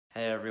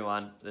Hey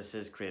everyone, this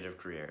is Creative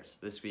Careers.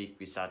 This week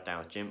we sat down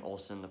with Jim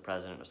Olsen, the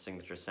president of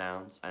Signature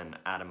Sounds, and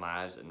Adam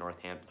Ives, a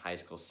Northampton High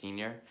School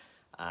senior,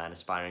 an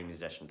aspiring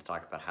musician, to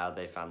talk about how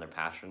they found their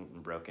passion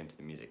and broke into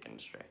the music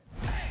industry.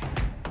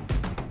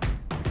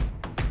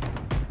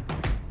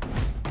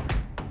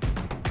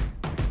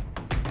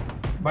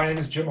 My name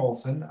is Jim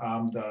Olsen.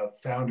 I'm the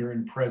founder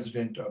and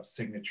president of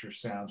Signature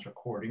Sounds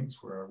Recordings.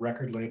 We're a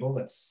record label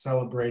that's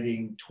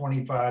celebrating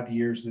 25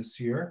 years this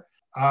year.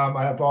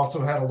 I've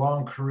also had a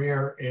long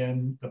career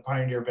in the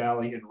Pioneer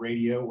Valley in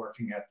radio,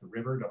 working at the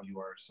River,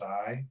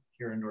 WRSI,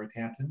 here in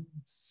Northampton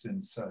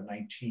since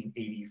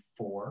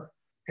 1984.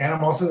 And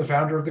I'm also the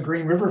founder of the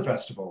Green River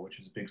Festival, which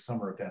is a big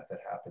summer event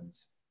that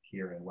happens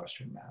here in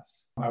Western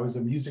Mass. I was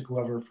a music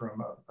lover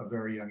from a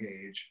very young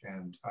age,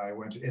 and I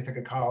went to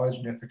Ithaca College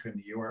in Ithaca,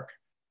 New York,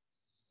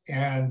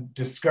 and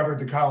discovered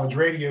the college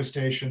radio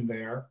station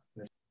there.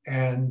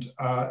 And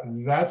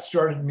that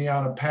started me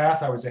on a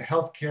path. I was a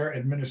healthcare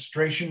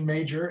administration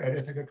major at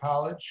Ithaca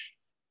College.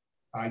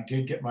 I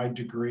did get my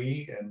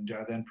degree and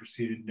then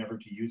proceeded never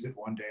to use it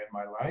one day in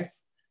my life.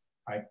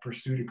 I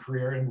pursued a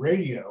career in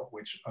radio,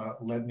 which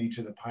led me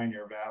to the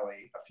Pioneer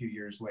Valley a few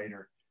years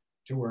later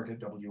to work at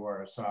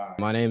WRSI.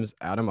 My name's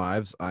Adam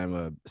Ives. I'm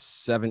a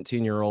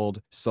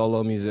 17-year-old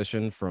solo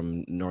musician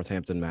from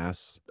Northampton,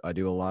 Mass. I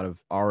do a lot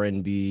of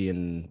R&B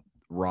and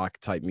rock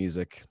type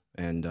music,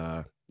 and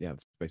yeah,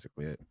 that's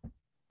basically it.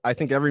 I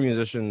think every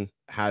musician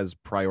has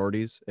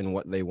priorities in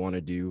what they want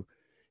to do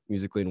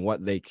musically and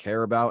what they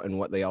care about and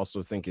what they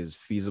also think is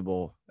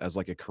feasible as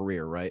like a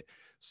career, right?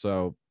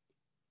 So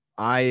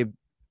I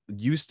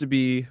used to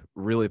be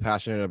really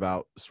passionate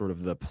about sort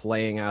of the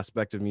playing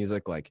aspect of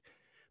music, like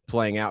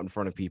playing out in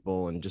front of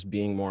people and just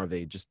being more of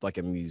just like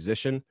a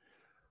musician.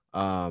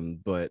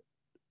 But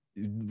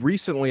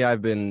recently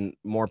I've been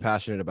more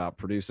passionate about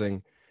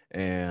producing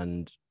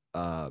and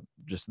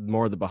just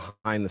more of the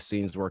behind the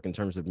scenes work in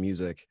terms of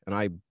music. And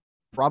I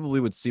probably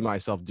would see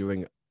myself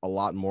doing a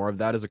lot more of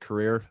that as a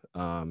career,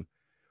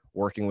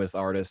 working with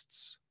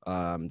artists,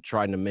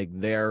 trying to make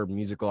their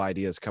musical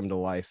ideas come to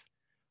life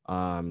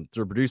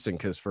through producing.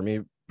 Because for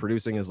me,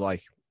 producing is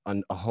like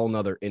a whole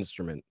nother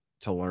instrument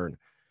to learn.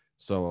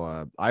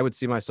 So I would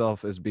see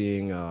myself as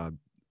being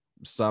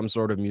some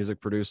sort of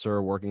music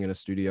producer, working in a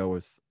studio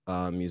with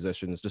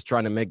musicians, just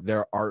trying to make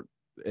their art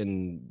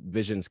and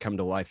visions come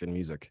to life in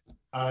music.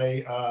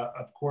 I,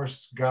 of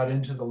course, got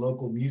into the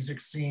local music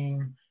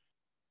scene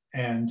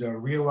and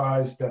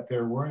realized that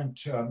there weren't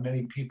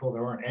any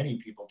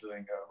people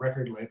doing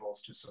record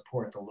labels to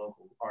support the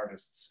local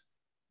artists.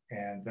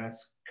 And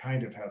that's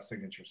kind of how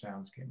Signature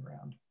Sounds came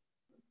around.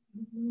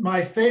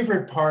 My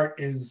favorite part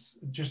is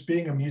just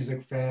being a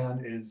music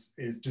fan,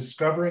 is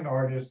discovering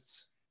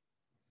artists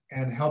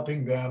and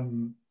helping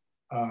them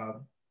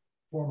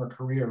form a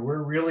career.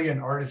 We're really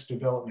an artist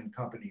development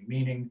company,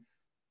 meaning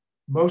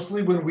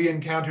mostly when we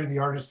encounter the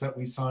artists that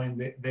we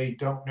sign, they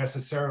don't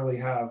necessarily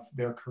have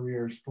their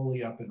careers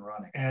fully up and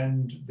running.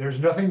 And there's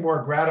nothing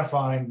more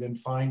gratifying than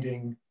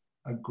finding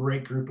a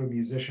great group of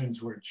musicians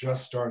who are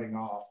just starting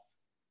off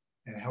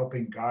and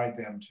helping guide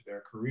them to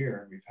their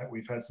career.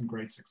 We've had some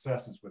great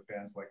successes with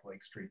bands like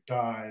Lake Street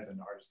Dive and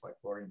artists like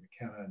Laurie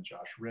McKenna and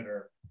Josh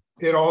Ritter.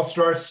 It all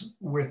starts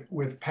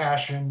with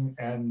passion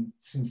and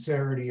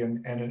sincerity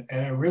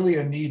and really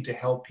a need to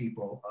help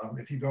people.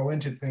 If you go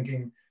into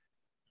thinking,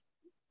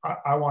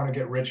 I want to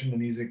get rich in the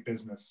music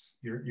business,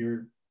 you're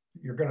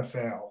going to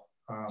fail,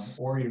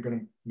 or you're going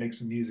to make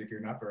some music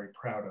you're not very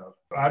proud of.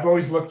 I've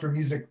always looked for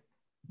music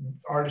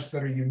artists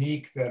that are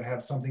unique, that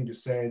have something to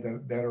say,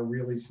 that are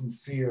really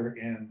sincere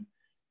in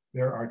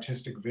their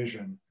artistic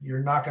vision.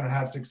 You're not going to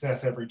have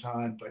success every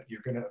time, but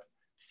you're going to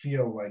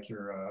feel like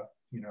you're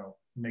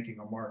making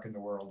a mark in the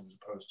world as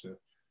opposed to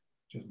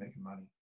just making money.